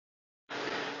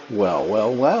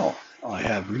Well. I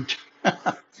have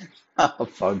returned.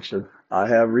 Function. I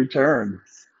have returned.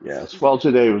 Yes. Well,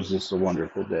 today was just a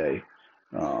wonderful day.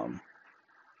 Um,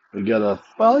 I got up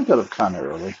kind of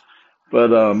early, but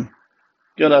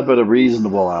got up at a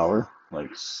reasonable hour, like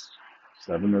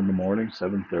 7 in the morning,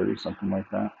 7:30, something like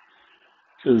that,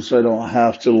 because I don't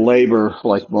have to labor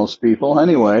like most people.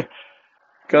 Anyway,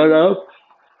 got up,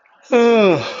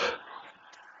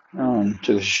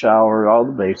 took a shower, all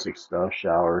the basic stuff,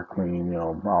 shower, clean,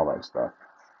 all that stuff.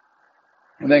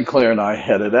 And then Claire and I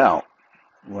headed out.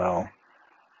 Well,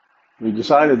 we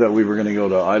decided that we were going to go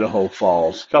to Idaho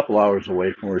Falls, a couple hours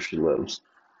away from where she lives.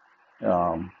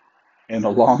 Um, and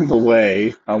along the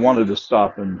way, I wanted to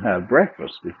stop and have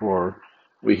breakfast before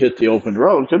we hit the open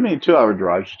road. I mean, 2 hour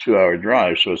drive is a 2 hour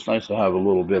drive, so it's nice to have a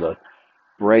little bit of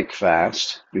break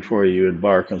fast before you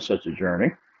embark on such a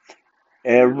journey.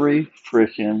 Every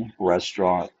freaking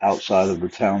restaurant outside of the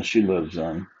town she lives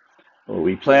in, well,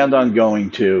 we planned on going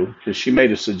to, because she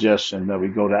made a suggestion that we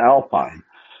go to Alpine.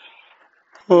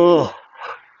 Oh,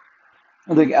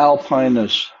 I think Alpine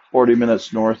is 40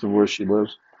 minutes north of where she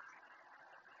lives,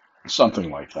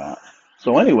 something like that.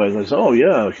 So, anyways, I said, "Oh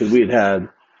yeah," because we had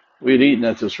eaten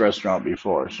at this restaurant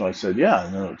before. So I said, "Yeah,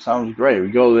 no, it sounds great." We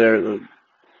go there.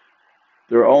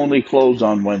 They're only closed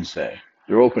on Wednesday.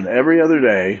 They're open every other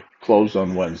day, closed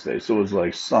on Wednesday. So it was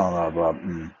like, son of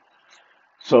a.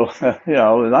 So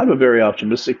and I'm a very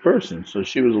optimistic person. So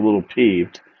she was a little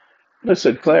peeved. I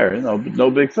said, Claire, no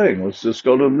big thing. Let's just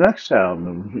go to the next town.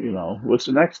 And, what's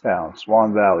the next town?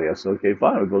 Swan Valley. I said, okay,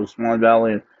 fine. We'll go to Swan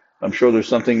Valley. And I'm sure there's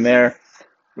something there.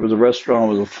 It was a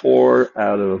restaurant with a 4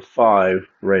 out of 5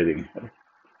 rating.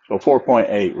 So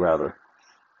 4.8 rather,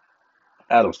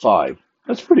 out of 5.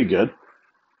 That's pretty good.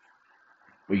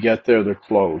 We get there, they're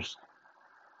closed.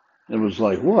 It was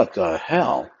like, what the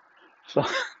hell? So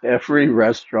every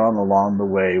restaurant along the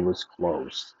way was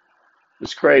closed.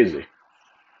 It's crazy.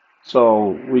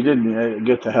 So we didn't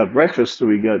get to have breakfast till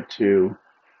we got to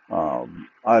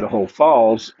Idaho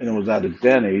Falls, and it was at a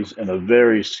Denny's in a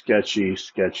very sketchy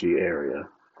area.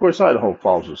 Of course, Idaho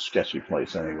Falls is a sketchy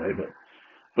place anyway,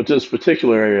 but this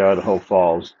particular area, Idaho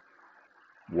Falls,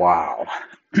 wow.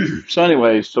 So,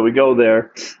 anyways, so we go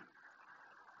there.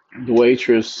 The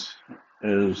waitress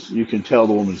you can tell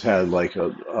the woman's had like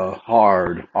a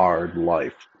hard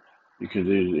life. You could,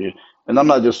 and I'm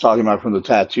not just talking about from the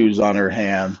tattoos on her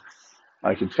hand.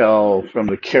 I could tell from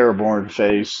the careworn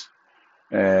face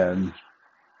and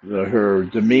her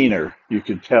demeanor, you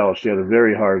could tell she had a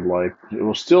very hard life.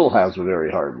 Well, still has a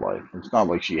very hard life. It's not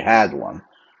like she had one.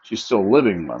 She's still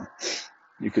living one.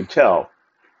 You could tell.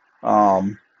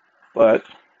 Um, but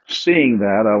seeing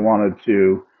that, I wanted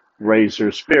to raise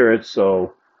her spirits,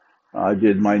 so I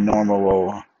did my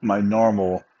normal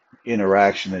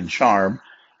interaction and charm,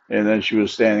 and then she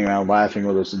was standing around laughing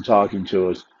with us and talking to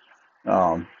us.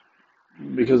 Um,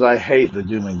 because I hate the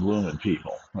doom and gloom in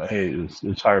people.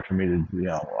 It's hard for me to,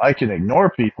 I can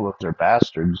ignore people if they're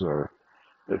bastards, or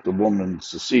if the woman's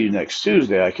to see you next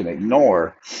Tuesday, I can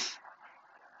ignore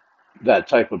that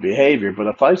type of behavior. But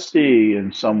if I see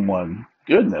in someone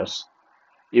goodness,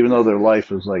 even though their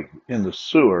life is like in the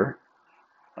sewer,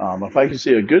 if I can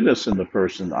see a goodness in the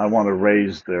person, I want to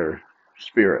raise their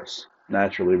spirits.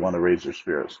 Naturally, want to raise their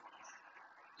spirits.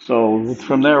 So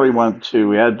from there, we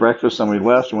had breakfast and we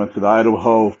left and went to the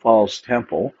Idaho Falls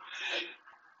Temple,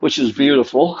 which is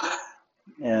beautiful.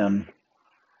 And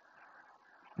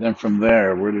then from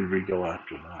there, where did we go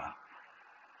after that?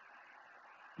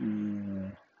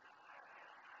 Mm,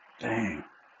 dang.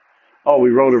 Oh, we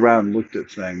rode around and looked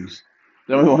at things.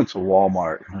 Then we went to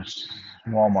Walmart.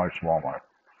 Walmart's Walmart.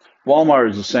 Walmart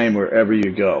is the same wherever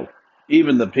you go.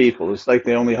 Even the people. It's like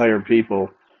they only hire people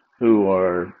who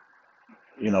are,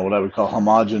 what I would call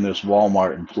homogenous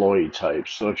Walmart employee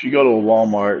types. So if you go to a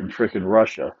Walmart in frickin'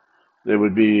 Russia, there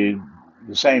would be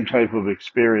the same type of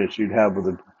experience you'd have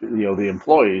with the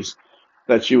employees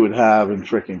that you would have in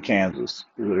frickin' Kansas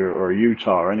or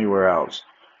Utah or anywhere else.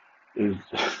 Is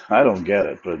I don't get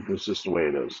it, but it's just the way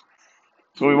it is.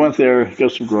 So we went there,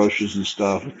 got some groceries and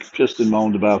stuff, pissed and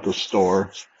moaned about the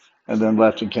store, and then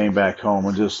left and came back home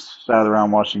and just sat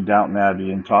around watching Downton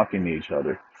Abbey and talking to each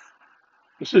other.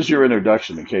 This is your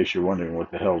introduction, in case you're wondering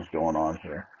what the hell's going on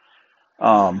here.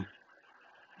 Um,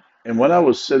 and when I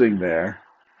was sitting there,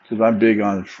 because I'm big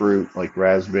on fruit like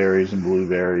raspberries and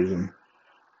blueberries and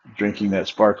drinking that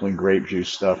sparkling grape juice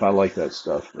stuff, I like that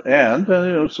stuff,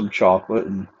 and some chocolate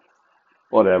and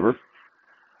whatever.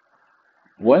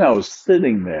 When I was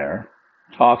sitting there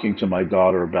talking to my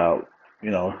daughter about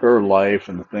her life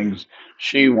and the things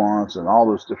she wants and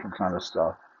all this different kind of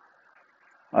stuff,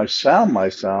 I found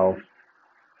myself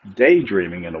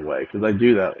daydreaming in a way, because I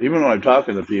do that. Even when I'm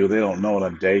talking to people, they don't know what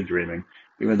I'm daydreaming,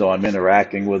 even though I'm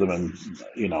interacting with them, and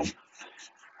you know,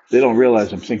 they don't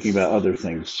realize I'm thinking about other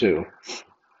things too.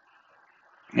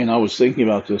 And I was thinking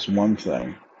about this one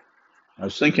thing. I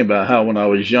was thinking about how when I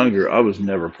was younger, I was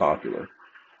never popular.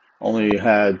 Only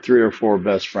had three or four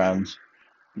best friends.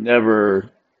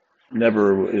 Never,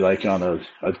 never like on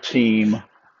a team.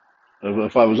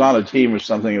 If I was on a team or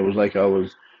something, it was like I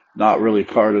was not really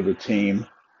part of the team.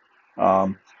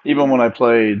 Even when I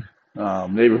played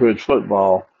neighborhood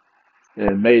football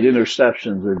and made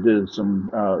interceptions or did some,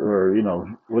 or you know,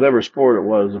 whatever sport it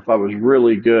was, if I was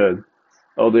really good,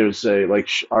 oh, they would say like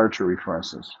archery, for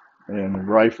instance, and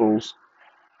rifles.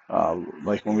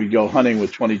 Like when we go hunting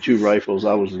with 22 rifles,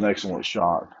 I was an excellent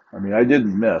shot. I mean, I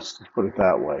didn't miss, let's put it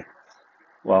that way.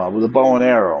 Well, with a bow and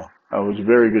arrow, I was a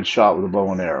very good shot with a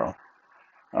bow and arrow.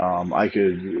 I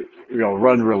could,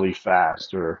 run really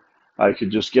fast, or I could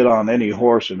just get on any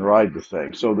horse and ride the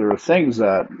thing. So there are things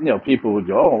that, people would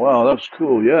go, "Oh, wow, that's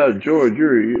cool. Yeah, George,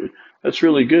 that's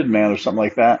really good, man," or something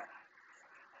like that.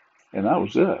 And that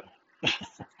was it.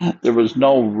 There was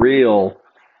no real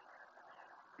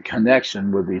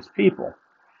connection with these people.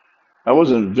 I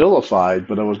wasn't vilified,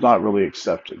 but I was not really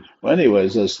accepted. Well,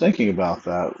 anyways, I was thinking about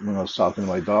that when I was talking to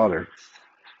my daughter.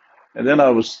 And then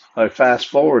I fast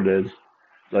forwarded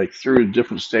like through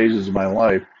different stages of my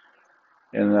life,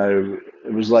 and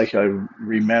it was like I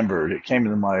remembered. It came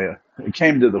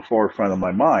to the forefront of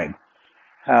my mind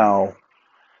how,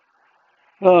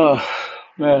 oh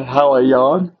man, how I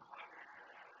yawned.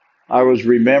 I was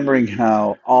remembering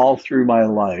how all through my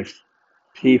life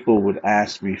people would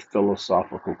ask me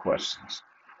philosophical questions.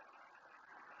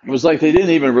 It was like they didn't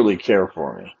even really care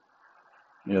for me.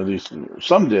 These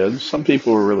some did. Some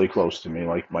people were really close to me,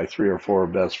 like my three or four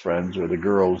best friends or the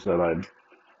girls that I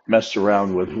messed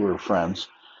around with who were friends.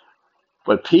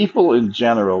 But people in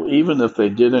general, even if they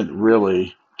didn't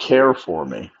really care for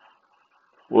me,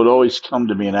 would always come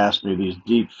to me and ask me these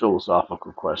deep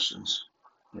philosophical questions.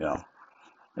 You know,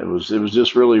 it was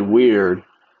just really weird.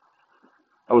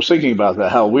 I was thinking about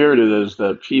that, how weird it is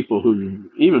that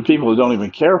even people who don't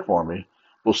even care for me,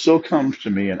 will still come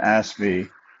to me and ask me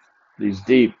these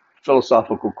deep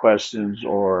philosophical questions,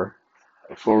 or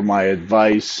for my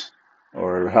advice,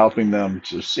 or helping them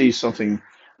to see something.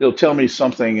 They'll tell me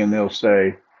something and they'll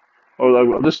say, "Oh,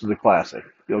 like, this is a classic."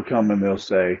 They'll come and they'll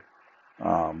say,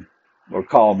 um, or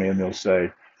call me and they'll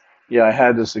say, "Yeah, I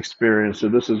had this experience, or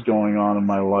this is going on in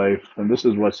my life, and this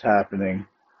is what's happening."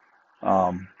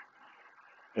 Um,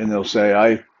 and they'll say,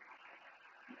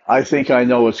 I think I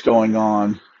know what's going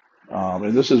on,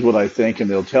 and this is what I think," and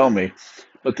they'll tell me,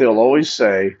 but they'll always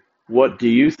say, "What do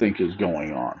you think is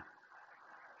going on?"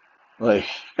 Like,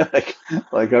 like,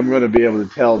 like I'm going to be able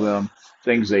to tell them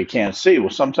things they can't see. Well,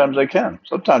 sometimes I can.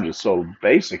 Sometimes it's so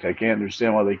basic I can't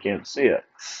understand why they can't see it.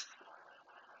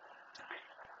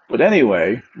 But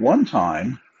anyway, one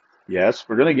time, yes,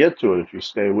 we're going to get to it if you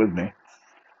stay with me.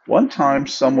 One time,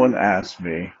 someone asked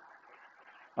me,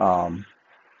 um,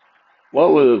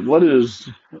 what is?"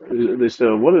 They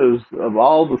said, "What is of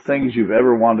all the things you've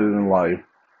ever wanted in life?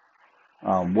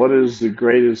 What is the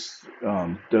greatest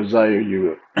desire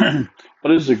you?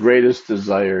 What is the greatest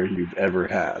desire you've ever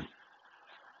had?"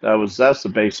 That's the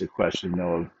basic question,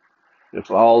 Noah. If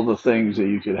all the things that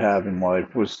you could have in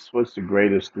life, what's the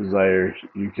greatest desire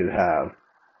you could have?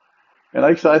 And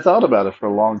I thought about it for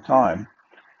a long time.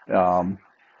 Um,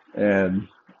 and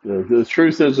the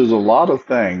truth is, there's a lot of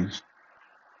things,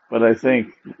 but I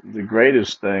think the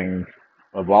greatest thing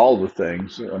of all the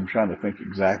things, I'm trying to think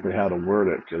exactly how to word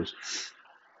it, because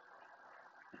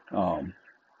um,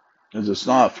 it's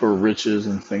not for riches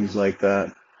and things like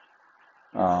that.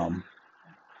 Um,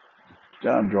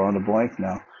 God, I'm drawing a blank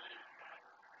now.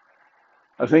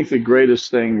 I think the greatest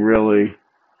thing really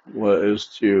is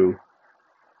to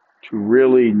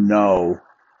really know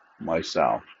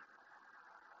myself.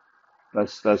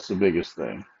 That's the biggest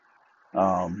thing.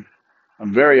 Um,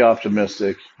 I'm very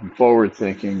optimistic. I'm forward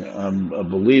thinking. I'm a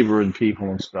believer in people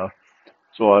and stuff.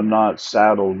 So I'm not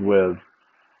saddled with,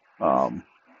 um,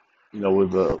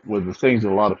 with the things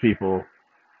that a lot of people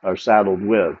are saddled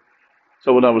with.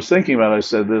 So when I was thinking about it, I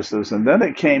said this, and then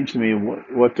it came to me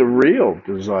what the real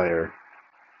desire,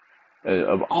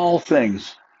 of all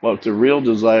things, what the real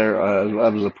desire,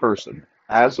 as a person,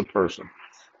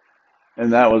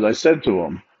 and that was, I said to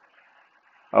him,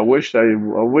 I wish I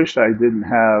didn't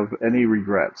have any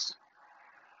regrets.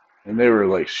 And they were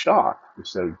like shocked. They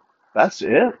said, "That's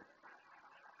it?"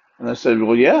 And I said,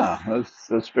 "Well, yeah,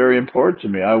 that's very important to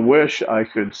me. I wish I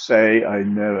could say I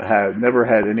never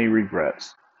had any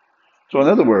regrets." So in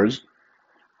other words,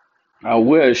 I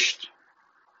wished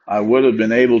I would have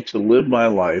been able to live my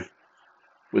life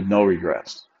with no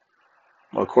regrets.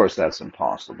 Well, of course, that's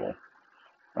impossible.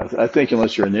 I think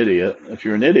unless you're an idiot, if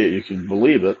you're an idiot, you can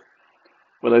believe it.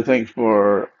 But I think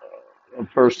for a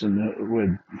person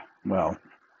with, well,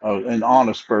 an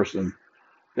honest person,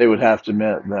 they would have to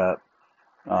admit that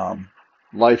um,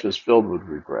 life is filled with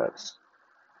regrets.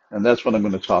 And that's what I'm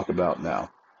going to talk about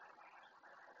now.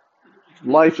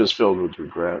 Life is filled with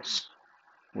regrets.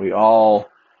 We all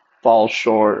fall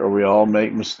short or we all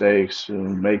make mistakes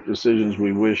and make decisions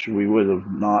we wish we would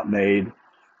have not made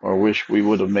or wish we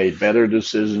would have made better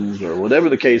decisions or whatever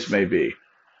the case may be.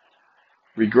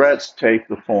 Regrets take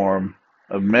the form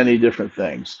of many different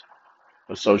things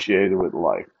associated with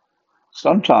life.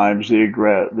 Sometimes the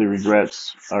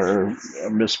regrets are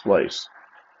misplaced.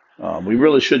 We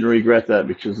really shouldn't regret that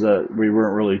because we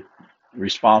weren't really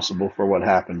responsible for what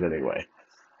happened anyway.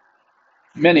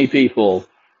 Many people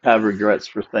have regrets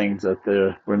for things that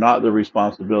they were not their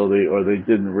responsibility or they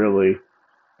didn't really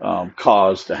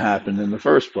cause to happen in the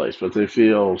first place. But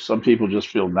some people just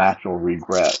feel natural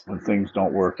regret when things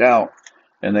don't work out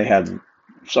and they had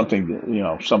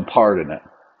something, some part in it.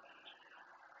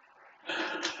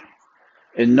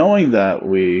 And knowing that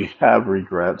we have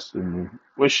regrets and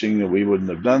wishing that we wouldn't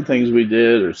have done things we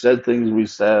did or said things we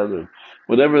said or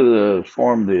whatever the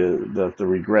form that the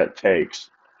regret takes,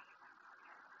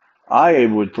 I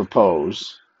would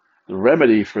propose the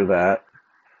remedy for that,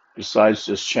 besides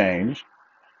just change,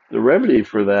 the remedy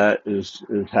for that is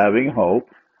having hope,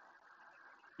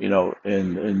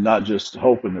 and not just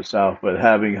hope in itself, but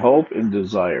having hope and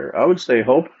desire. I would say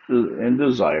hope and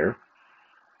desire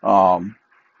um,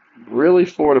 really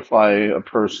fortify a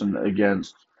person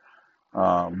against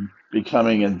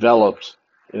becoming enveloped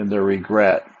in their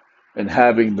regret and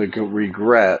having the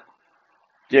regret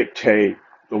dictate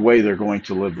the way they're going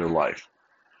to live their life.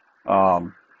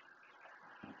 Um,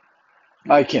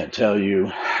 I can't tell you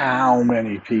how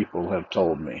many people have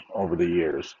told me over the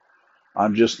years,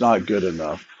 I'm just not good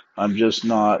enough. I'm just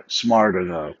not smart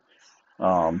enough.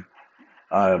 Um,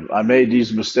 I made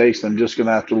these mistakes. I'm just going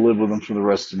to have to live with them for the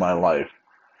rest of my life.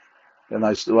 And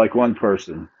like one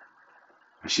person,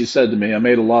 she said to me, I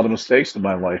made a lot of mistakes in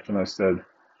my life. And I said,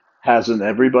 hasn't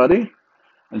everybody?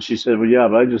 And she said, well, yeah,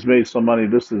 but I just made so many.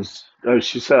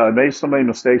 She said, I made so many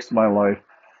mistakes in my life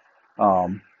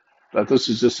um, that this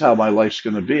is just how my life's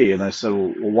going to be. And I said,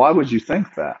 well, why would you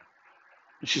think that?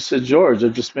 And she said, George,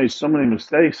 I've just made so many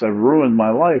mistakes. I've ruined my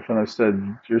life. And I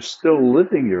said, you're still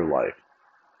living your life.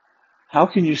 How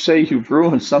can you say you've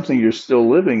ruined something you're still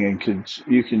living and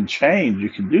you can change, you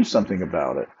can do something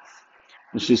about it?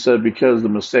 And she said, because the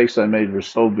mistakes I made were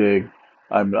so big,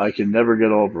 I can never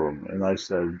get over them. And I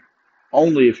said,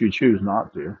 only if you choose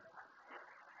not to.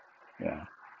 Yeah.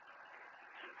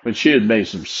 But she had made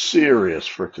some serious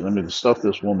freaking, I mean, the stuff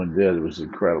this woman did was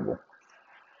incredible.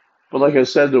 But like I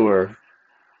said to her,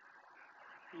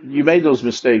 you made those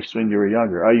mistakes when you were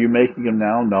younger. Are you making them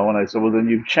now? No. And I said, well, then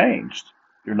you've changed.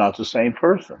 You're not the same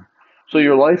person. So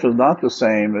your life is not the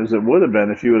same as it would have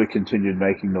been if you would have continued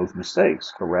making those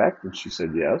mistakes, correct? And she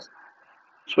said, yes.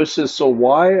 So I said, so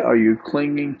why are you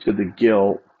clinging to the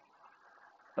guilt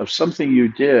of something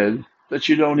you did that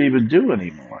you don't even do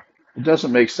anymore? It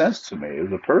doesn't make sense to me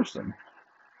as a person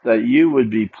that you would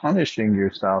be punishing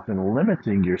yourself and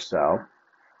limiting yourself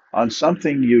on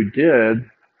something you did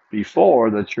before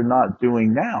that you're not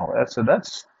doing now.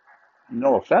 That's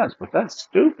no offense, but that's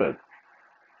stupid.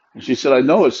 And she said, I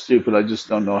know it's stupid. I just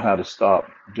don't know how to stop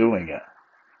doing it.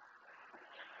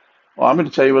 Well, I'm going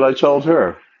to tell you what I told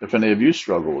her. If any of you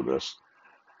struggle with this,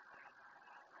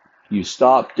 you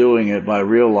stop doing it by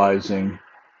realizing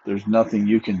there's nothing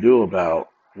you can do about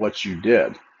what you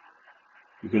did.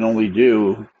 You can only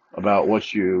do about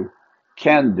what you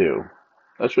can do.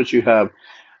 That's what you have.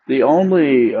 The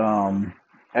only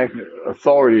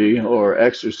authority or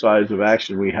exercise of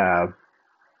action we have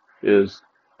is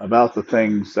about the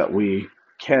things that we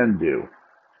can do,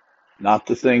 not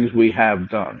the things we have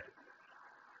done.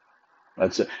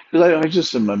 That's it. Because I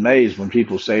just am amazed when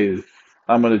people say,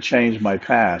 I'm going to change my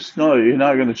past. No, you're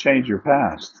not going to change your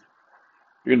past.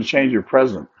 You're going to change your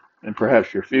present and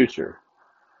perhaps your future.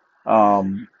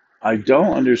 Um, I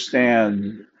don't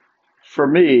understand. For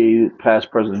me, past,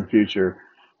 present, and future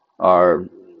are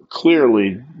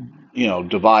clearly,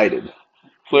 divided,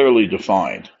 clearly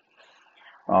defined.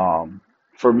 Um,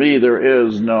 for me, there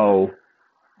is no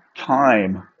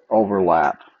time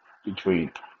overlap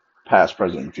between past,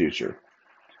 present, and future.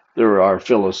 There are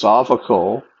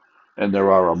philosophical and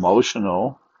there are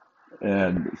emotional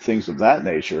and things of that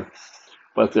nature,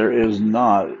 but there is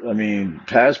not. I mean,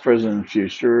 past, present, and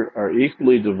future are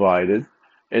equally divided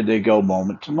and they go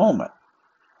moment to moment.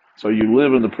 So you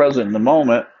live in the present in the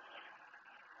moment,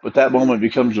 but that moment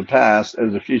becomes the past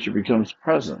as the future becomes the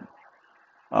present.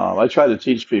 I try to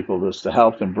teach people this to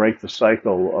help them break the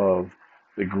cycle of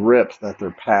the grip that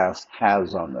their past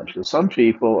has on them. So some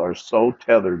people are so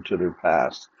tethered to their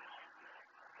past,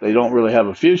 they don't really have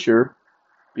a future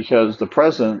because the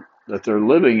present that they're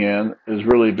living in is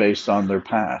really based on their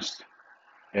past.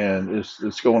 And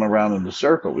it's going around in the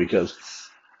circle because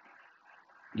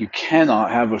you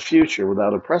cannot have a future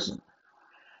without a present.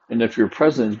 And if your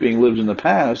present is being lived in the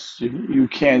past, you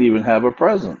can't even have a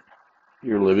present.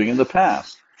 You're living in the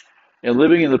past. And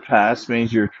living in the past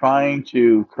means you're trying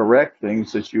to correct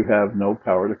things that you have no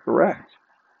power to correct.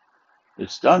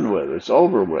 It's done with, it's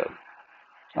over with.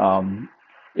 Um,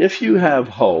 if you have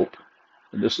hope,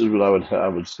 and this is what I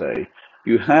would say,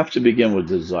 you have to begin with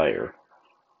desire.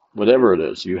 Whatever it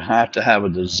is, you have to have a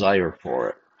desire for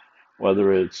it.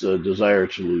 Whether it's a desire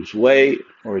to lose weight,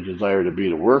 or a desire to be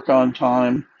to work on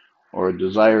time, or a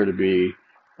desire to be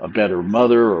a better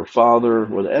mother or father,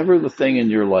 whatever the thing in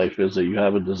your life is that you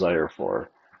have a desire for,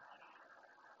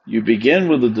 you begin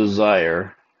with the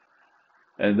desire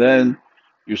and then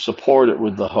you support it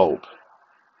with the hope.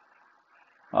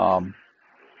 Um,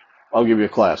 I'll give you a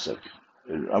classic.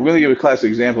 I'm going to give a classic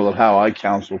example of how I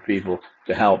counsel people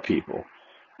to help people.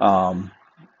 Um,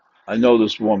 I know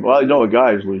this woman. Well, I know a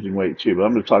guy who's losing weight too, but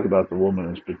I'm going to talk about the woman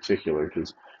in particular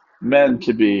because men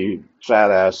can be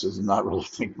fat asses and not really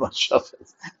think much of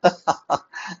it.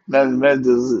 Men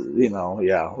just,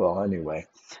 yeah. Well, anyway,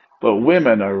 but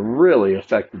women are really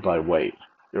affected by weight,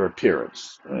 their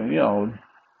appearance.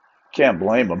 Can't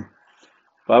blame them.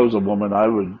 If I was a woman, I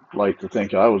would like to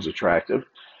think I was attractive.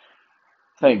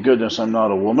 Thank goodness I'm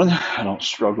not a woman. I don't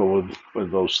struggle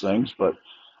with those things, but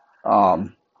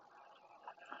um,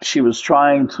 she was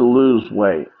trying to lose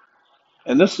weight.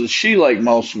 And she like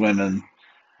most women,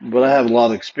 but I have a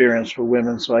lot of experience with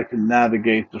women, so I can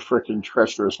navigate the frickin'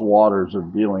 treacherous waters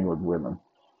of dealing with women.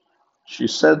 She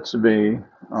said to me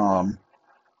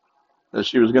that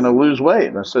she was going to lose weight.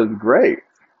 And I said, great.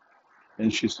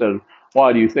 And she said,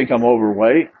 why, do you think I'm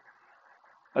overweight?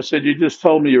 I said, you just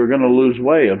told me you were going to lose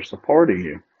weight. I'm supporting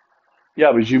you.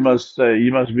 Yeah, but you must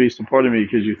be supporting me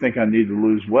because you think I need to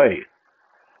lose weight.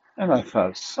 And I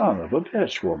thought, son of a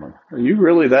bitch, woman, are you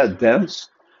really that dense?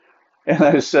 And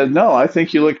I said, no, I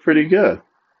think you look pretty good.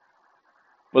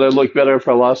 Would I look better if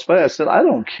I lost weight? I said, I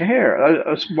don't care.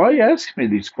 I said, why are you asking me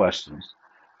these questions?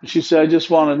 And she said, I just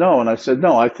want to know. And I said,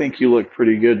 no, I think you look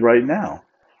pretty good right now.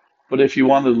 But if you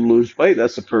wanted to lose weight,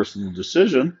 that's a personal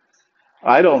decision.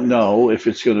 I don't know if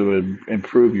it's going to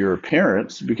improve your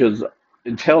appearance because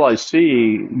until I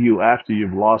see you after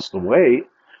you've lost the weight,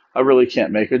 I really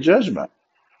can't make a judgment.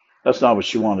 That's not what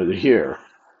she wanted to hear.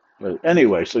 But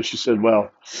anyway, so she said,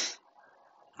 well,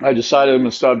 I decided I'm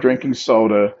going to stop drinking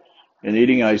soda and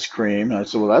eating ice cream. And I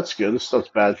said, well, that's good. This stuff's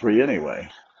bad for you anyway.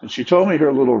 And she told me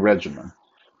her little regimen.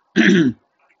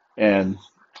 And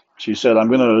she said,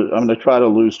 I'm gonna try to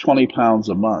lose 20 pounds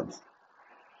a month.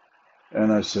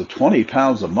 And I said, 20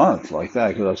 pounds a month like that?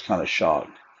 Because I was kind of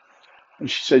shocked. And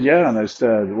she said, yeah. And I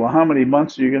said, well, how many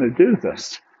months are you going to do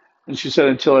this? And she said,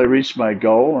 until I reach my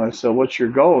goal. And I said, what's your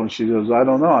goal? And she goes, I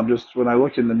don't know. When I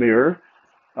look in the mirror,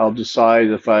 I'll decide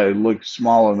if I look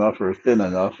small enough or thin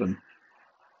enough. And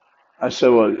I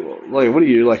said, well, like, what are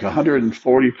you, like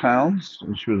 140 pounds?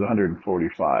 And she was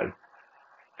 145.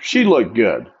 She looked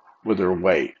good with her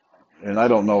weight. And I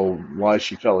don't know why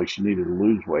she felt like she needed to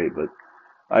lose weight, but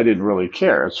I didn't really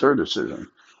care. It's her decision.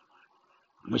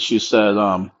 But she said,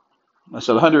 I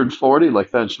said, 140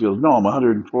 like that. She goes, no, I'm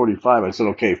 145. I said,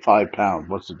 okay, 5 pounds.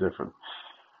 What's the difference?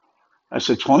 I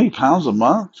said, 20 pounds a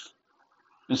month?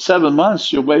 In 7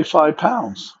 months, you'll weigh 5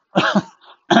 pounds.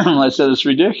 I said, it's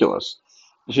ridiculous.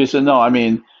 She said, no, I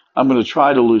mean, I'm going to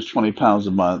try to lose 20 pounds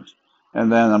a month,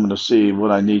 and then I'm going to see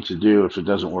what I need to do if it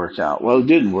doesn't work out. Well, it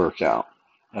didn't work out.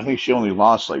 I think she only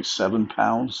lost like 7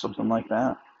 pounds, something like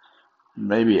that,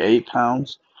 maybe 8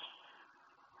 pounds.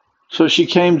 So she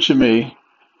came to me,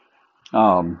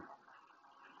 um,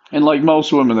 and like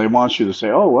most women, they want you to say,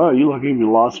 "Oh, well, you look like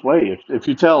you lost weight." If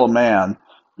you tell a man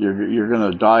you're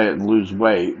going to diet and lose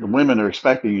weight, the women are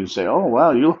expecting you to say, "Oh,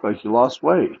 wow, you look like you lost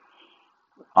weight."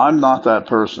 I'm not that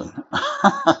person.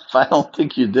 If I don't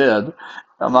think you did,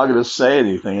 I'm not going to say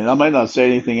anything, and I might not say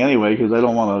anything anyway because I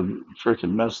don't want to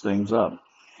freaking mess things up.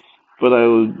 But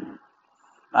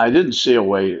I didn't see a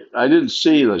weight. I didn't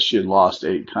see that she had lost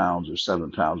 8 pounds or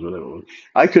 7 pounds, whatever it was.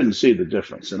 I couldn't see the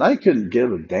difference, and I couldn't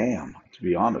give a damn, to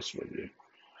be honest with you.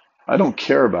 I don't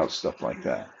care about stuff like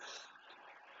that.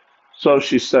 So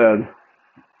she said,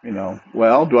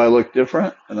 well, do I look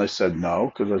different? And I said,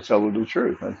 no, because I tell her the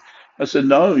truth. I said,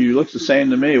 no, you look the same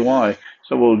to me. Why?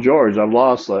 So, well, George, I've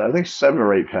lost, like, I think 7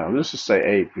 or 8 pounds. Let's just say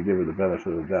 8 to give her the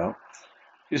benefit of the doubt.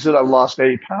 She said, I've lost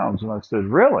 8 pounds. And I said,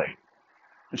 really?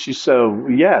 And she said,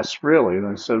 yes, really. And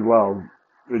I said, well,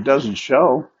 it doesn't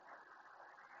show.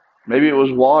 Maybe it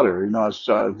was water. I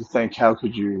started to think, how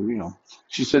could you?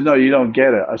 She said, no, you don't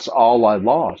get it. That's all I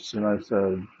lost. And I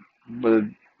said, but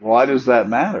why does that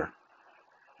matter?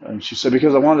 And she said,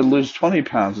 because I wanted to lose 20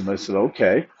 pounds. And I said,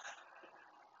 okay.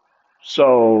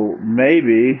 So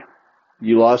maybe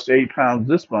you lost 8 pounds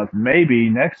this month. Maybe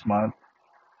next month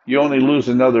you only lose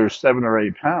another 7 or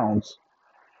 8 pounds.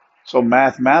 So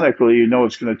mathematically,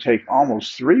 it's going to take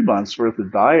almost 3 months worth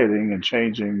of dieting and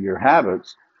changing your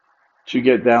habits to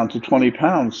get down to 20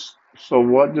 pounds. So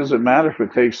what does it matter if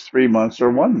it takes 3 months or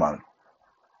 1 month?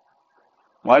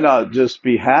 Why not just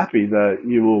be happy that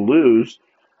you will lose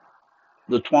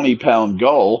the 20-pound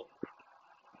goal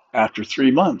after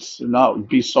 3 months and not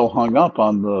be so hung up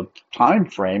on the time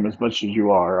frame as much as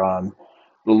you are on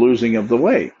the losing of the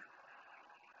weight?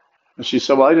 And she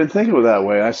said, well, I didn't think of it that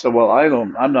way. I said, well,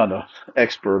 I'm not an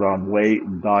expert on weight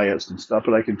and diets and stuff,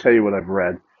 but I can tell you what I've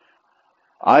read.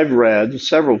 I've read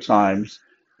several times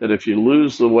that if you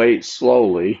lose the weight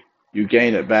slowly, you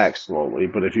gain it back slowly.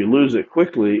 But if you lose it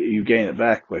quickly, you gain it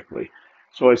back quickly.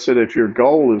 So I said, if your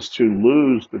goal is to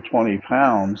lose the 20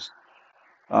 pounds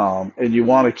and you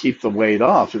want to keep the weight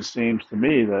off, it seems to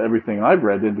me that everything I've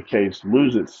read indicates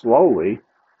lose it slowly,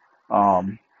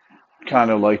 um,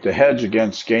 kind of like to hedge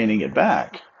against gaining it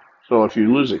back. So if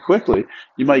you lose it quickly,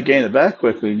 you might gain it back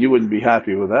quickly, and you wouldn't be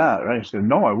happy with that, right? He said,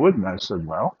 no, I wouldn't. I said,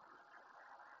 well,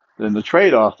 then the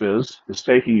trade-off is it's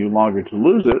taking you longer to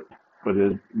lose it, but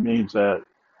it means that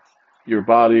your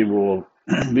body will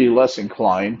be less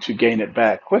inclined to gain it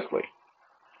back quickly.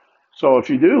 So if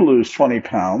you do lose 20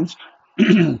 pounds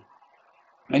and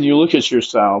you look at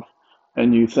yourself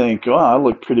and you think, oh, I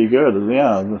look pretty good.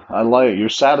 Yeah, I like it. You're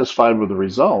satisfied with the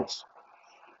results.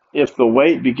 If the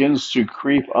weight begins to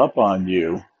creep up on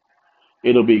you,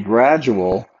 it'll be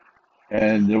gradual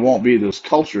and there won't be this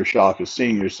culture shock of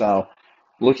seeing yourself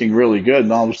looking really good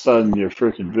and all of a sudden you're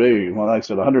freaking big. When I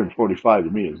said 145 to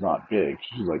me is not big.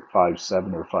 She's like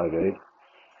 5'7" or 5'8".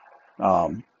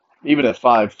 Um, Even at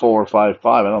 5'4", 5'5",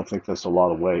 I don't think that's a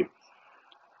lot of weight.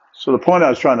 So the point I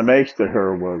was trying to make to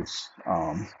her was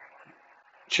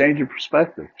change your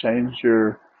perspective, change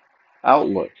your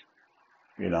outlook,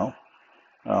 you know.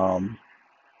 Um,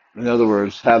 in other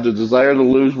words, have the desire to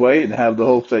lose weight and have the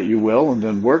hope that you will and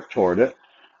then work toward it,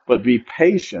 but be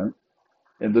patient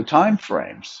in the time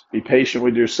frames. Be patient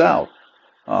with yourself.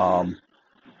 Um,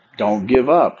 don't give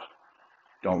up.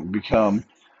 Don't become,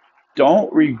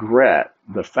 don't regret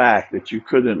the fact that you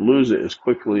couldn't lose it as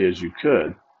quickly as you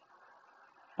could.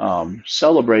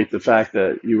 Celebrate the fact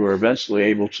that you were eventually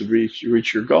able to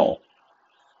reach your goal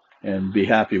and be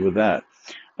happy with that.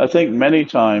 I think many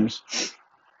times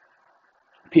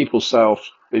people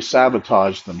they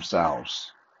sabotage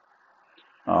themselves.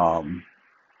 Um,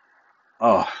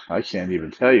 I can't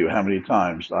even tell you how many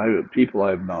times people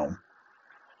I've known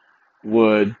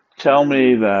would tell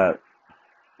me that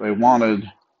they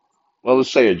wanted, well,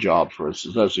 let's say a job for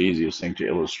instance. That's the easiest thing to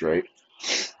illustrate.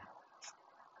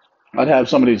 I'd have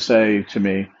somebody say to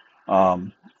me,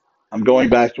 um, I'm going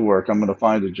back to work. I'm going to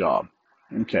find a job.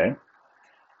 Okay.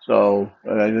 So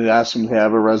I ask them to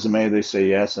have a resume. They say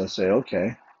yes. I say,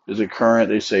 okay. Is it current?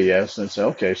 They say yes. And I say,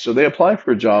 okay. So they apply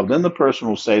for a job. Then the person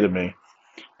will say to me,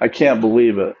 I can't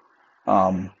believe it.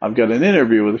 I've got an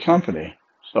interview with a company.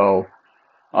 So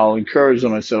I'll encourage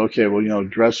them. I say, okay, well,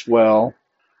 dress well,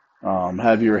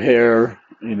 have your hair,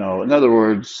 in other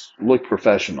words, look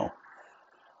professional.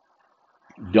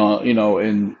 Don't,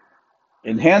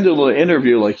 and handle the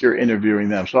interview like you're interviewing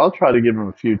them. So I'll try to give them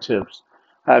a few tips,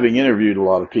 having interviewed a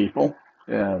lot of people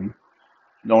and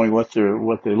knowing what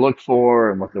they look for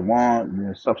and what they want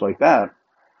and stuff like that.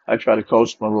 I try to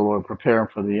coach them a little and prepare them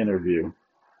for the interview.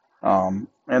 And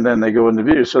then they go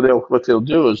interview. So what they'll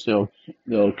do is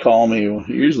they'll call me,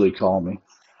 usually call me,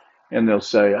 and they'll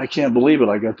say, I can't believe it,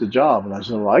 I got the job. And I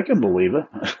said, well, I can believe it.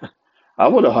 I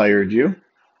would have hired you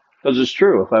because it's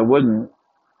true. If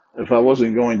I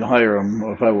wasn't going to hire them,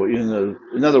 if I would,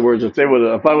 in other words, if I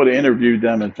would have interviewed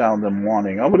them and found them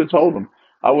wanting, I would have told them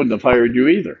I wouldn't have hired you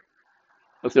either.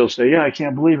 But they'll say, yeah, I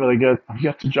can't believe it, I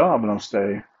got the job. And I'll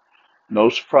say, no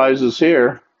surprises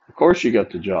here. Of course you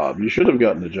got the job. You should have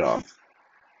gotten the job.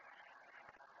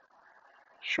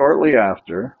 Shortly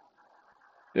after,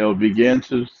 they'll begin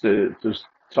to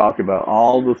talk about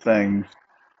all the things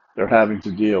they're having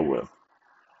to deal with.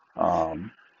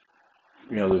 Um,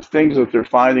 the things that they're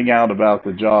finding out about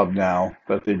the job now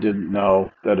that they didn't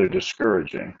know that are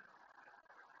discouraging.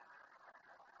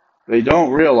 They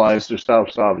don't realize they're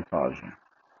self-sabotaging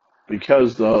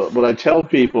because what I tell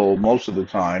people most of the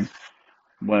time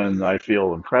when I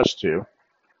feel impressed to,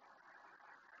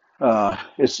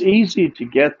 it's easy to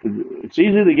get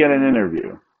an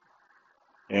interview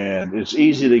and it's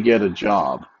easy to get a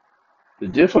job. The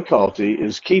difficulty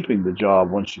is keeping the job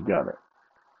once you've got it,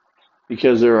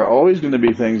 because there are always going to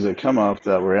be things that come up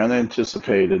that were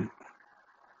unanticipated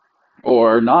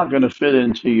or not going to fit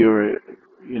into your,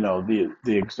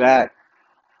 the exact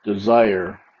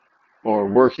desire or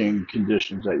working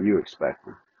conditions that you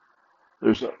expected.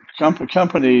 There's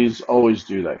companies always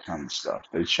do that kind of stuff.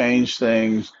 They change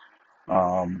things.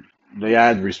 Um, they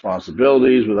add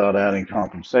responsibilities without adding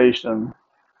compensation.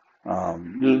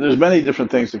 There's many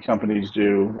different things that companies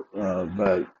do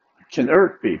that can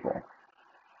irk people.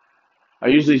 I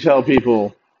usually tell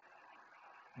people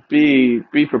be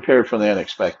prepared for the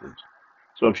unexpected.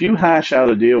 So if you hash out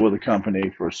a deal with a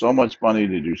company for so much money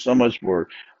to do so much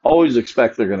work, always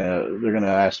expect they're gonna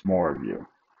ask more of you.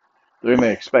 They're gonna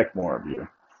expect more of you.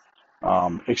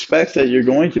 Expect that you're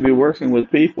going to be working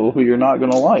with people who you're not going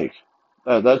to like.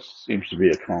 That seems to be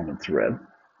a common thread.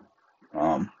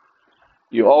 Um,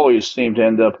 you always seem to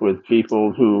end up with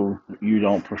people who you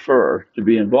don't prefer to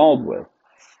be involved with.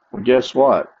 Well, guess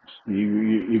what?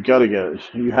 You got to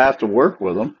you have to work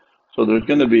with them. So there's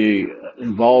going to be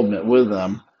involvement with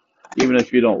them, even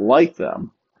if you don't like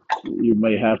them. You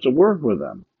may have to work with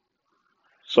them.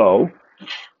 So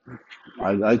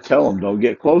I tell them, don't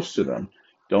get close to them.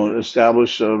 Don't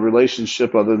establish a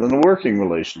relationship other than a working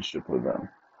relationship with them,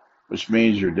 which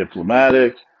means you're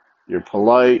diplomatic, you're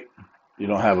polite, you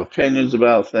don't have opinions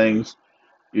about things,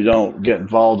 you don't get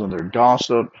involved in their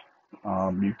gossip,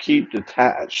 you keep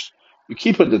detached. You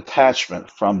keep a detachment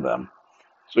from them.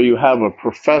 So you have a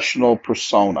professional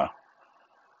persona.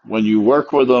 When you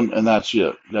work with them, and that's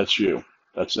it. That's you.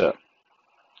 That's it.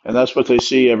 And that's what they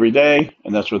see every day,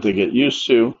 and that's what they get used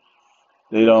to.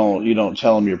 You don't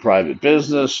tell them your private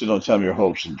business. You don't tell them your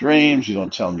hopes and dreams. You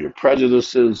don't tell them your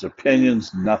prejudices,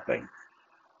 opinions, nothing.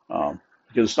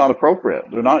 Because it's not appropriate.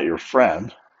 They're not your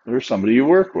friend. They're somebody you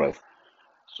work with.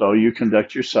 So you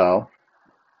conduct yourself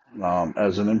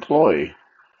as an employee,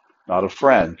 not a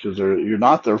friend, because you're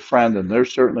not their friend and they're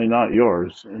certainly not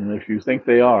yours. And if you think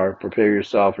they are, prepare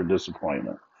yourself for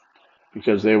disappointment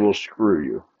because they will screw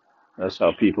you. That's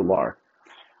how people are.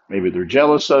 Maybe they're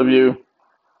jealous of you.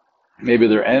 Maybe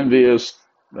they're envious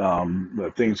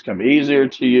that things come easier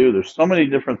to you. There's so many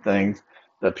different things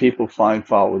that people find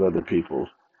fault with other people.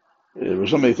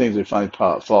 There's so many things they find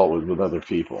fault with other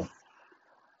people.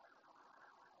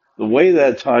 The way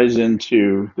that ties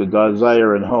into the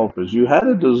desire and hope is you had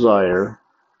a desire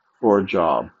for a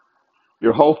job.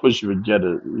 Your hope was you were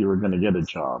going to get a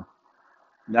job.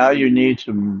 Now you need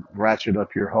to ratchet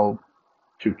up your hope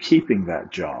to keeping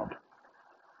that job,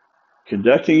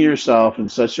 conducting yourself in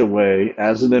such a way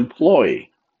as an employee,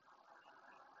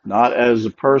 not as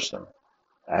a person,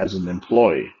 as an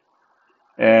employee.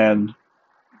 And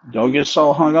don't get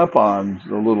so hung up on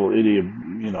the little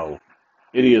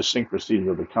idiosyncrasies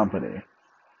of the company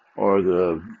or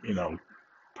the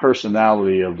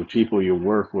personality of the people you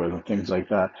work with and things like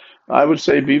that. I would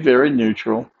say be very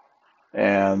neutral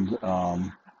and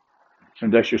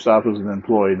conduct yourself as an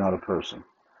employee, not a person.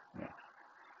 Yeah.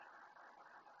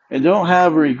 And don't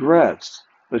have regrets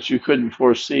that you couldn't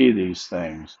foresee these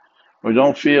things, or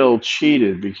don't feel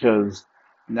cheated because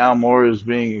now more is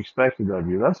being expected of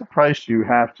you. That's a price you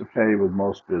have to pay with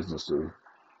most businesses.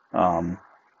 Um,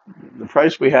 the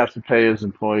price we have to pay as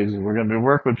employees is we're going to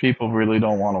work with people we really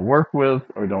don't want to work with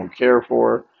or don't care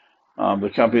for.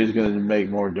 The company is going to make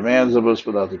more demands of us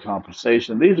without the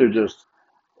compensation. These are just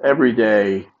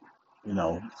everyday, you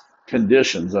know,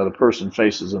 conditions that a person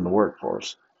faces in the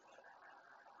workforce.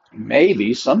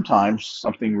 Maybe sometimes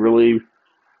something really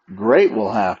great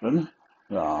will happen.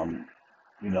 Um,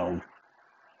 you know,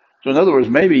 so in other words,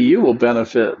 maybe you will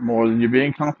benefit more than you're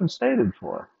being compensated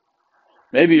for.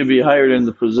 Maybe you'll be hired in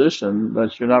the position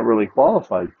that you're not really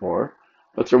qualified for,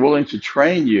 but they're willing to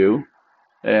train you,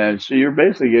 and so you're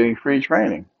basically getting free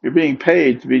training. You're being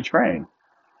paid to be trained.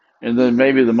 And then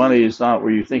maybe the money is not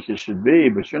where you think it should be,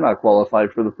 but you're not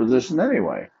qualified for the position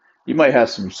anyway. You might have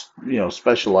some,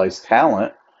 specialized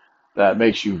talent that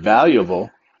makes you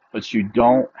valuable, but you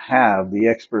don't have the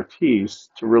expertise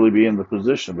to really be in the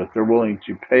position, but they're willing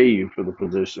to pay you for the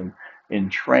position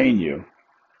and train you.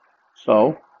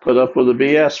 So put up with the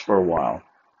BS for a while.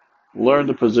 Learn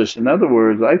the position. In other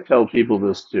words, I tell people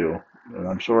this too, and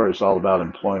I'm sure it's all about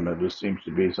employment. This seems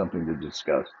to be something to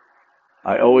discuss.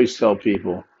 I always tell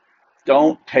people,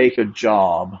 don't take a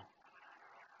job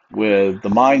with the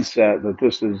mindset that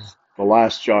this is the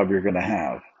last job you're going to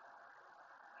have.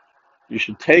 You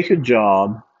should take a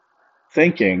job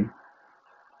thinking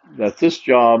that this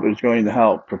job is going to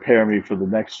help prepare me for the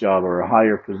next job or a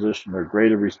higher position or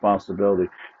greater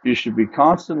responsibility. You should be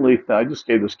constantly, I just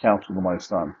gave this counsel to my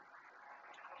son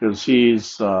because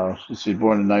he's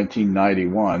born in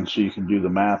 1991, so you can do the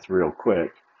math real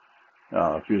quick.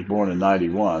 If he was born in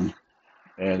 91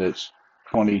 and it's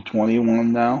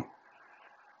 2021 now,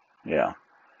 yeah,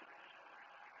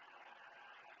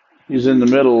 he's in the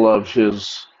middle of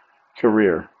his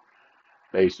career,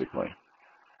 basically.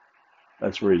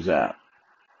 That's where he's at.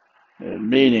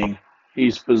 Meaning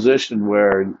he's positioned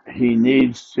where he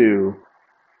needs to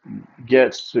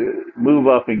get to move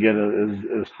up and get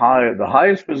as high, the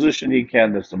highest position he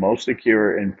can that's the most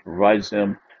secure and provides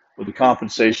him with the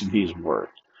compensation he's worth.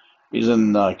 He's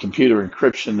in computer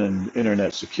encryption and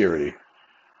internet security,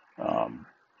 um,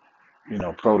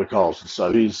 protocols and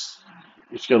stuff. He's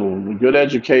got a good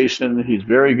education. He's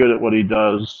very good at what he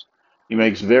does. He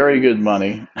makes very good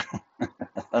money.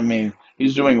 I mean,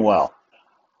 he's doing well.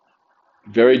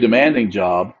 Very demanding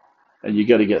job, and you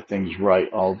got to get things right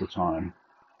all the time.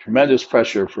 Tremendous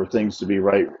pressure for things to be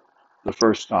right the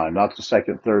first time, not the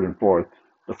second, third, and fourth.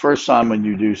 The first time when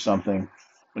you do something,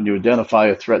 when you identify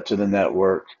a threat to the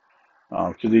network,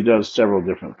 because he does several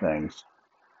different things.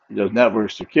 He does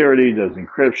network security, he does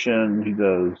encryption, he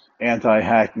does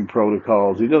anti-hacking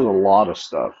protocols, he does a lot of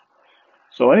stuff.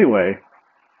 So anyway,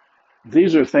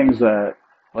 these are things that,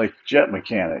 like jet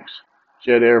mechanics,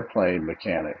 jet airplane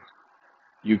mechanics,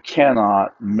 you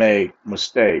cannot make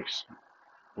mistakes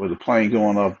with a plane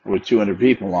going up with 200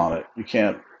 people on it. You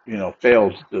can't,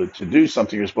 fail to do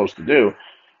something you're supposed to do,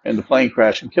 and the plane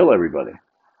crash and kill everybody.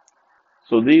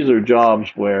 So these are jobs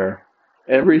where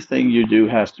everything you do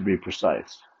has to be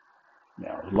precise.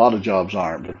 Now, a lot of jobs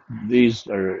aren't, but these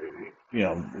are,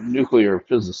 nuclear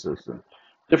physicists and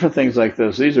different things like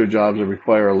this. These are jobs that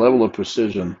require a level of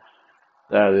precision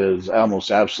that is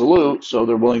almost absolute, so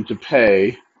they're willing to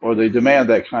pay or they demand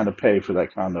that kind of pay for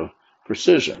that kind of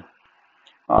precision.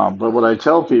 But what I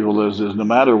tell people is no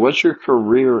matter what your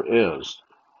career is,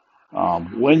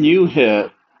 when you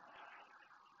hit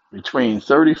between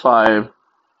 35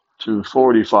 to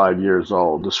 45 years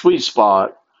old, the sweet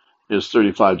spot is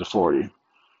 35 to 40.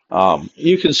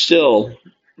 You can still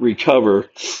recover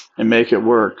and make it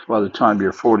work by the time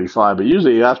you're 45, but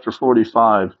usually after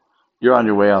 45, you're on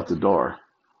your way out the door.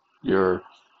 You're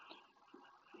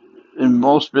in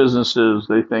most businesses,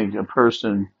 they think a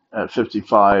person at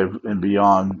 55 and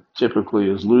beyond typically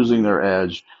is losing their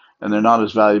edge and they're not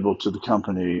as valuable to the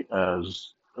company as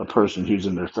a person who's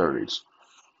in their 30s.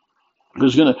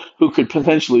 Who could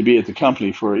potentially be at the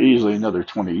company for easily another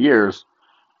 20 years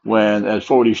when at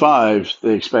 45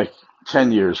 they expect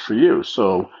 10 years for you.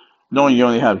 So knowing you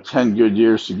only have 10 good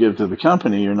years to give to the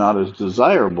company, you're not as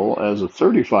desirable as a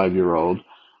 35-year-old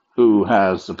who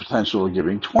has the potential of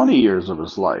giving 20 years of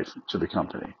his life to the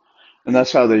company. And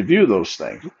that's how they view those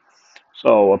things.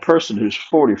 So a person who's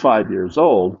 45 years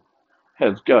old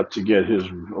has got to get his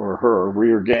or her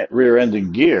rear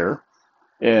ending gear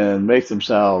and make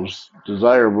themselves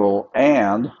desirable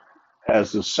and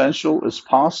as essential as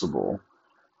possible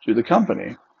to the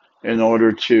company in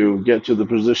order to get to the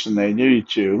position they need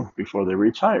to before they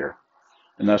retire.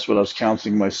 And that's what I was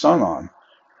counseling my son on.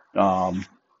 Um,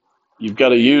 you've got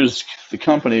to use the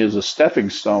company as a stepping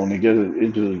stone to get it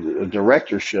into a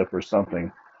directorship or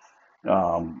something,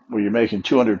 where you're making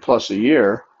 200 plus a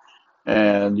year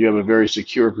and you have a very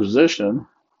secure position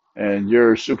and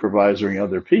you're supervising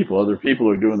other people. Other people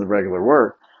are doing the regular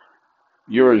work.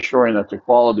 You're ensuring that the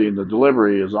quality and the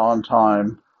delivery is on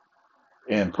time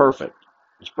and perfect,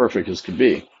 as perfect as can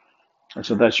be. And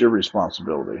so that's your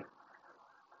responsibility.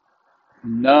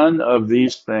 None of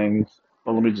these things,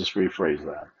 well, let me just rephrase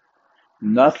that.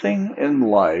 Nothing in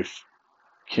life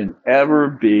can ever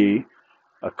be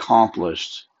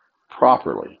accomplished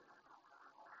properly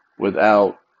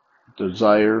without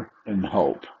desire and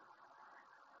hope.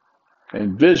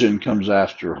 And vision comes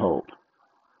after hope.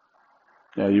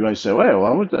 Now, you might say,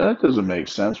 well, that doesn't make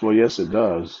sense. Well, yes, it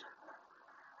does.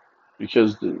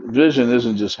 Because the vision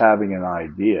isn't just having an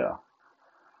idea.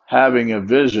 Having a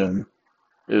vision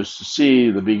is to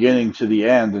see the beginning to the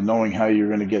end and knowing how you're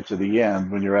going to get to the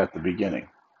end when you're at the beginning.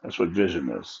 That's what vision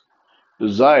is.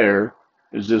 Desire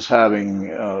is just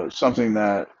having something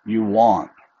that you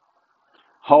want.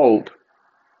 Hope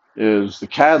is the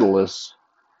catalyst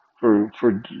for.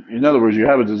 In other words, you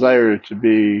have a desire to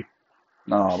be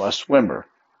a swimmer.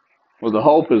 Well, the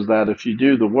hope is that if you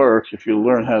do the work, if you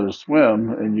learn how to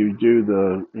swim and you do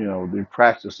the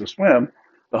practice to swim,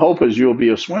 the hope is you'll be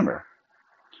a swimmer.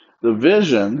 The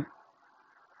vision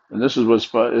And this is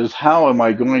is how am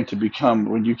I going to become,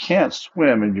 when you can't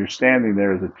swim and you're standing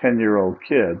there as a 10-year-old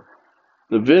kid,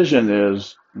 the vision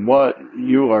is what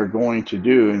you are going to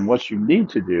do and what you need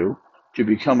to do to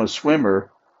become a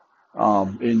swimmer,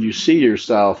 and you see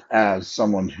yourself as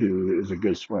someone who is a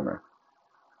good swimmer.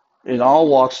 In all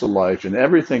walks of life, in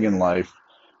everything in life,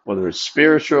 whether it's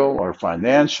spiritual or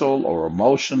financial or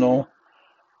emotional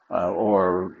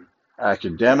or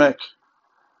academic,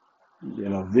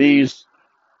 these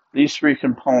three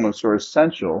components are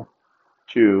essential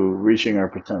to reaching our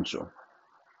potential.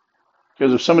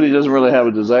 Because if somebody doesn't really have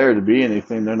a desire to be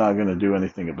anything, they're not going to do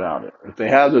anything about it. If they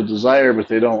have the desire, but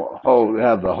they don't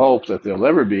have the hope that they'll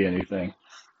ever be anything,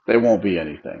 they won't be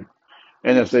anything.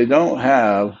 And if they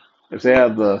have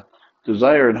the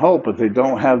desire and hope, but they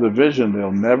don't have the vision,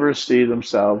 they'll never see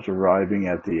themselves arriving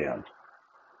at the end.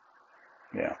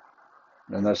 Yeah,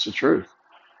 and that's the truth.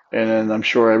 And then I'm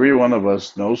sure every one of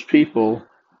us knows people.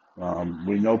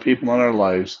 We know people in our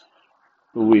lives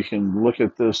who we can look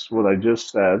at this, what I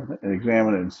just said, and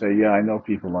examine it and say, yeah, I know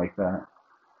people like that.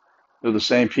 They're the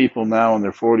same people now in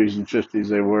their 40s and 50s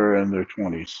they were in their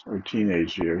 20s or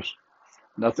teenage years.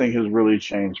 Nothing has really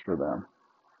changed for them.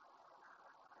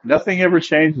 Nothing ever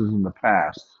changes in the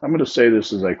past. I'm going to say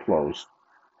this as I close.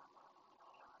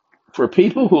 For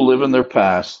people who live in their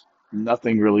past,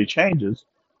 nothing really changes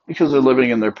because they're living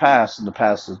in their past and the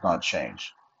past does not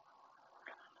change.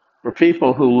 For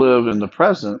people who live in the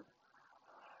present,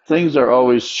 things are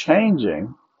always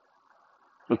changing,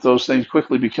 but those things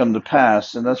quickly become the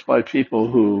past. And that's why people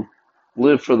who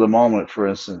live for the moment, for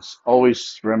instance,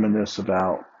 always reminisce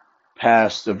about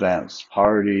past events,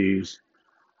 parties,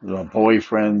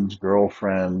 boyfriends,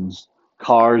 girlfriends,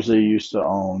 cars they used to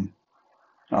own.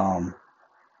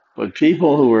 But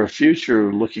people who are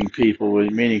future looking people,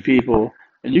 meaning people,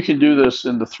 and you can do this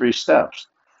in the three steps.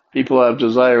 People have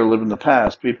desire, live in the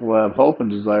past. People have hope and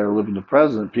desire, live in the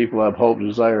present. People have hope,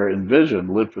 desire, and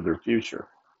vision, live for their future.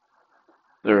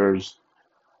 There's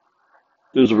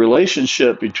a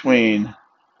relationship between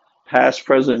past,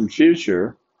 present, and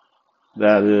future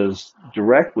that is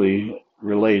directly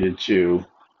related to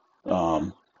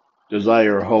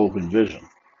desire, hope, and vision.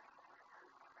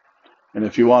 And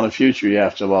if you want a future, you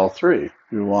have to have all three.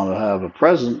 If you want to have a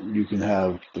present, you can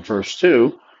have the first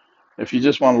two. If you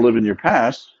just want to live in your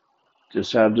past,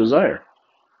 just have desire.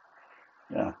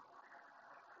 Yeah.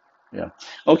 Yeah.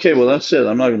 Okay, well, that's it.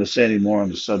 I'm not going to say any more on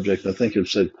the subject. I think I've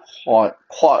said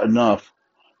quite enough.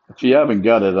 If you haven't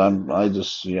got it,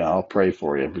 I'll pray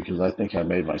for you because I think I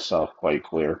made myself quite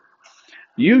clear.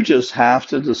 You just have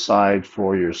to decide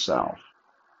for yourself.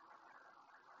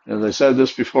 As I said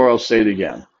this before, I'll say it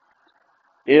again.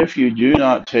 If you do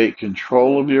not take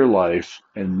control of your life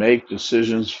and make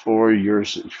decisions for your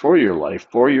life,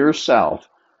 for yourself,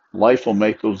 life will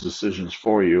make those decisions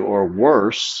for you, or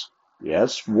worse,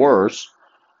 yes, worse,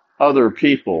 other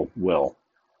people will.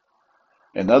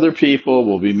 And other people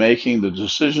will be making the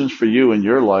decisions for you in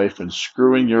your life and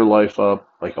screwing your life up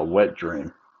like a wet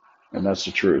dream. And that's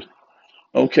the truth.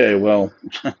 Okay, well,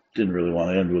 didn't really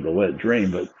want to end with a wet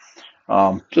dream, but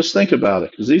just think about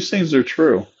it because these things are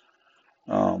true.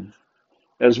 Um,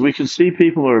 as we can see,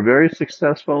 people who are very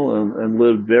successful and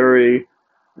live very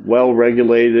well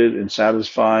regulated and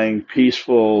satisfying,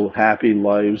 peaceful, happy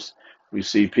lives. We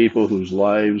see people whose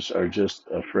lives are just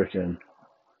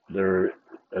they're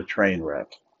a train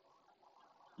wreck.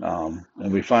 And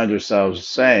we find ourselves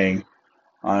saying,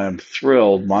 I am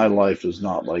thrilled my life is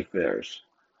not like theirs.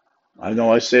 I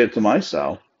know I say it to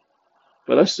myself,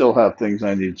 but I still have things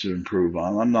I need to improve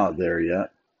on. I'm not there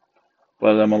yet,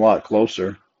 but I'm a lot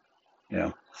closer.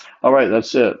 Yeah. All right,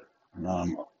 that's it.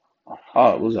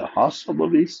 Was it Hasta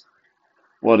Luis?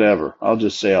 Whatever. I'll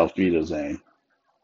just say Auf Wiedersehen.